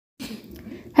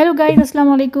Hello guys, अस्सलाम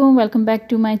वालेकुम। Welcome back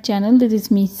to my channel. This is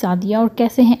me Sadia. और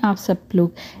कैसे हैं आप सब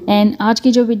लोग। एंड आज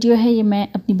की जो वीडियो है ये मैं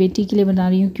अपनी बेटी के लिए बना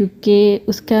रही हूँ, क्योंकि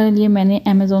उसके लिए मैंने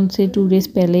अमेज़ोन से 2 डेज़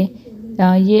पहले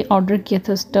ये ऑर्डर किया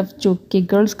था स्टफ़, जो कि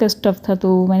गर्ल्स का स्टफ़ था। तो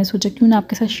मैंने सोचा क्यों ना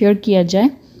आपके साथ शेयर किया जाए।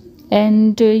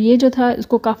 एंड ये जो था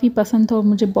इसको काफ़ी पसंद था और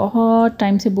मुझे बहुत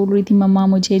टाइम से बोल रही थी, मम्मा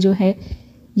मुझे जो है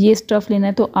ये स्टफ़ लेना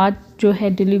है। तो आज जो है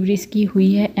डिलीवरी इसकी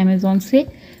हुई है अमेज़ोन से,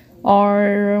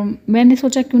 और मैंने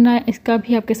सोचा क्यों ना इसका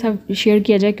भी आपके साथ शेयर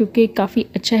किया जाए, क्योंकि काफ़ी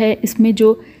अच्छा है। इसमें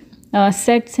जो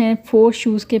सेट्स हैं 4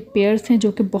 शूज़ के पेयर्स हैं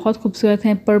जो कि बहुत खूबसूरत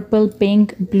हैं, पर्पल,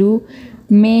 पिंक, ब्लू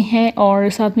में है। और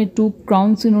साथ में 2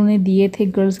 क्राउन्स इन्होंने दिए थे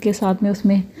गर्ल्स के साथ में।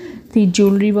 उसमें थी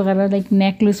ज्वेलरी वगैरह, लाइक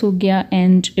नेकलेस हो गया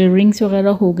एंड रिंग्स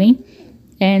वगैरह हो गई।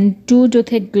 एंड 2 जो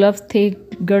थे ग्लव्स थे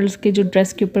गर्ल्स के, जो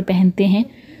ड्रेस के ऊपर पहनते हैं।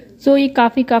 सो ये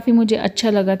काफ़ी मुझे अच्छा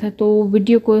लगा था। तो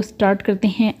वीडियो को स्टार्ट करते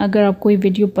हैं। अगर आपको ये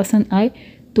वीडियो पसंद आए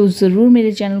तो ज़रूर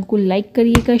मेरे चैनल को लाइक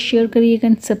करिएगा, शेयर करिएगा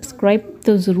एंड सब्सक्राइब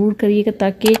तो ज़रूर करिएगा,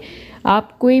 ताकि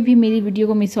आप कोई भी मेरी वीडियो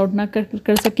को मिस आउट ना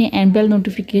कर सकें। एंड बेल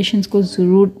नोटिफिकेशंस को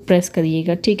ज़रूर प्रेस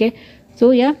करिएगा, ठीक है।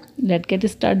 सो या let get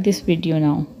start this video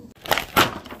now.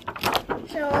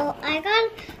 So I got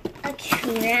a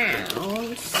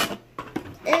trounce.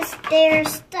 They're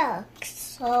stuck.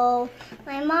 So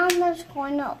my mom is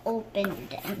going to open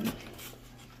them.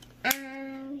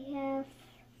 And we have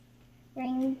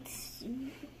rings,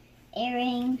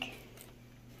 earring.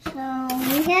 So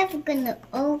we have gonna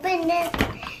open it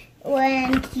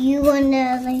when you wanna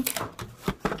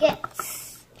get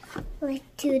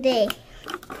today.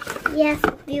 Yes,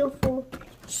 beautiful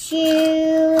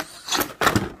shoes.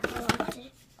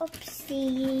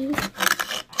 Oopsie.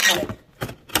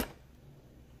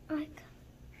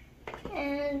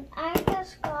 And I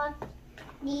just got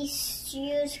these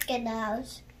shoes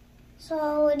kiddos. So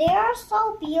they are so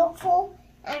beautiful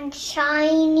and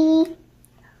shiny.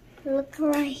 Look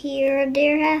right here. They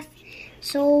have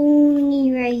so many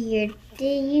right here.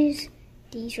 They use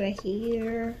these right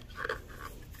here.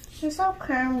 They're so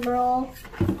curl,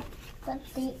 but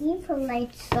they even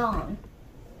lights on.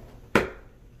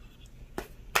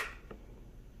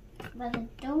 But I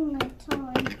don't like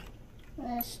on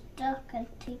when it's stuck and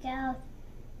take out.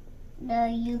 No,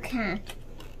 you can't.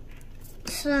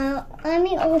 So let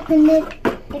me open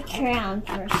the crown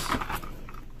first.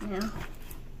 Now,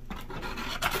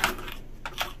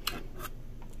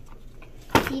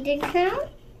 see the crown?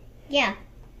 Yeah.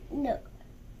 No.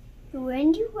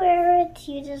 When you wear it,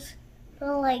 you just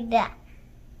go like that.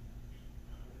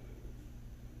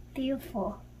 Beautiful.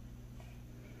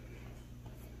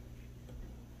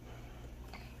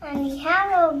 And we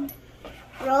have a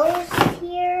rose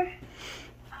here,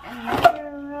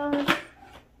 another rose.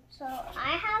 So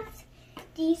I have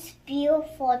these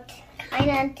beautiful kind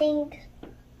of things.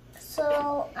 So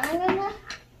I'm gonna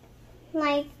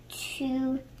like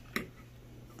to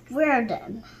wear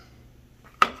them.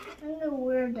 I'm gonna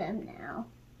wear them now.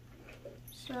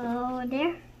 So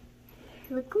there,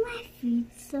 look at my feet.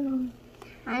 So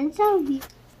I'm so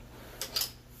beautiful.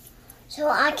 So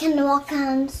I can walk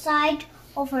outside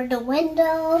over the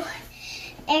window,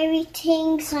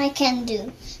 everything so I can do.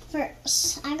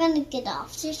 First, I'm gonna get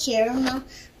off the chair.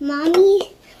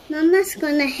 Mama's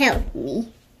gonna help me.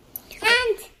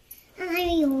 And I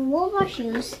need more of our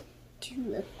shoes to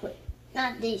look good.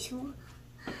 Not this one.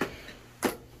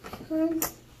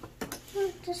 Not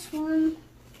this one.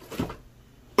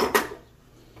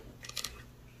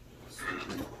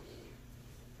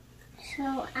 So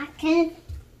I can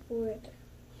wear them.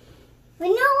 But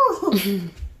no!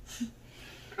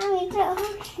 I mean, the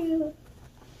other shoe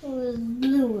was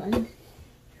blue one.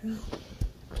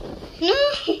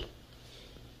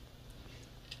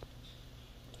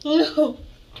 No.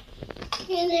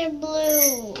 And they're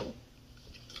blue.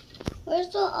 Where's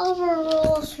the other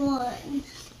rose one?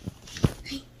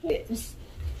 Here's.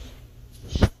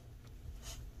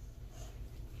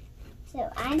 So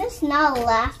I'm just not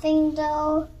laughing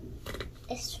though.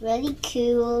 It's really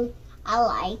cool. I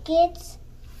like it.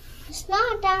 It's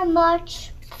not that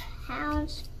much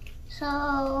pounds, so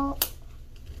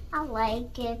I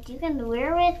like it. You can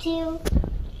wear it too.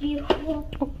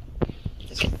 Beautiful.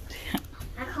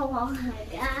 I come on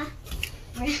like that.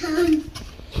 Brown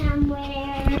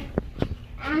somewhere.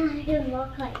 And I can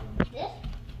look like this.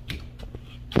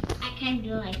 I can't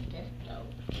do like this though.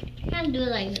 I can't do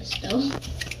like this though.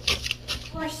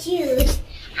 What shoes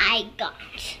I got?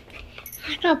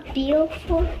 I got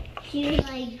beautiful shoes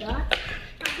I got.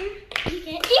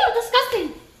 Ew, disgusting!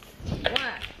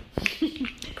 What?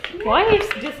 Why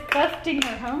it's disgusting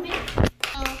her, huh?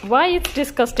 Why it's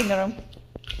disgusting her?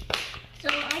 So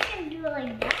I can do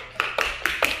like that.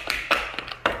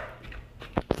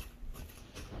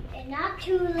 They're not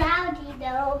too loudy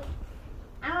though.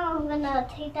 I'm gonna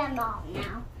take them off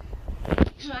now.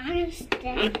 I'm gonna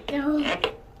stick though,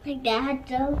 like that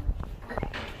though.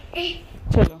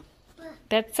 Chalo.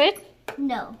 That's it?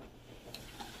 No.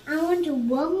 I want to do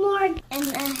one more, and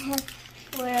I have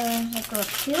wear the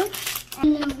glove too,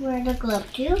 and then wear the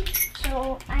glove too.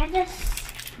 So I just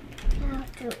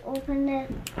have to open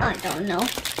it. I don't know.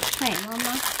 Hi,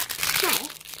 Mama. Hi.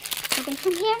 Open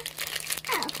from here.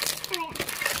 Oh, alright.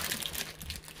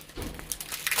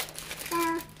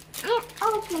 So I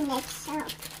open it so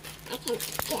I can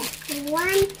get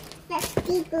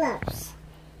 150 gloves.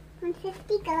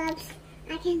 150 gloves.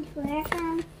 I can wear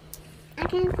them.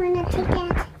 I'm gonna take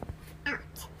that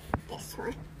out. This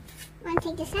one. Want to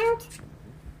take this out?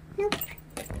 Nope.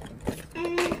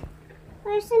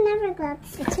 Where's another glove?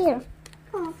 It's here.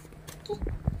 Oh, okay.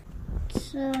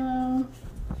 So,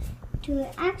 to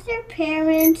ask their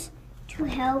parents to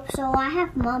help, so I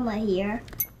have Mama here.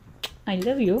 I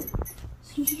love you.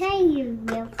 She said you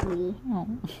love me. Oh.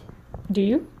 Do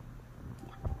you?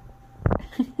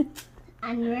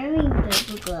 I'm wearing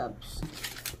baby gloves.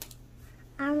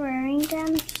 I'm wearing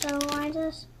them, so I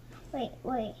just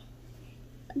wait.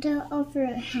 The other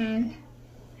hand,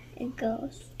 it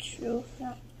goes through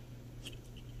them.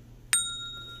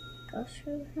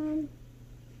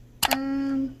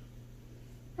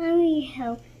 I need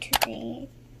help today.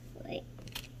 Wait.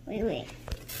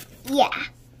 Yeah.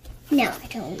 No, I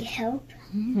don't need help.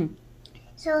 Mm-hmm.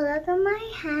 So look at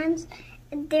my hands.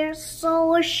 They're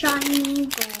so shiny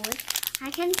gold. I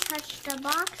can touch the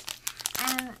box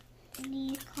and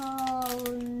these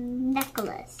called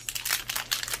necklace.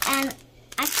 And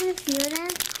I can feel them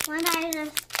when I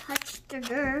just touch the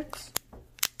dirt.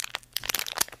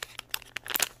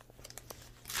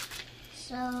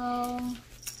 So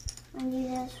I need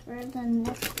this for the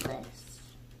necklace.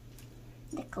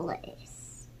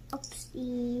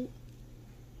 Oopsie.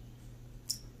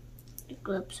 The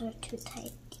gloves are too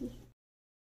tighty.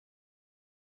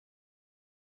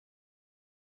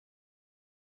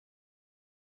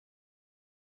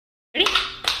 I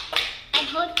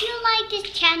hope you like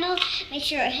this channel. Make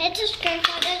sure to hit the subscribe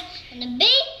button and the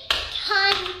big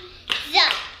ton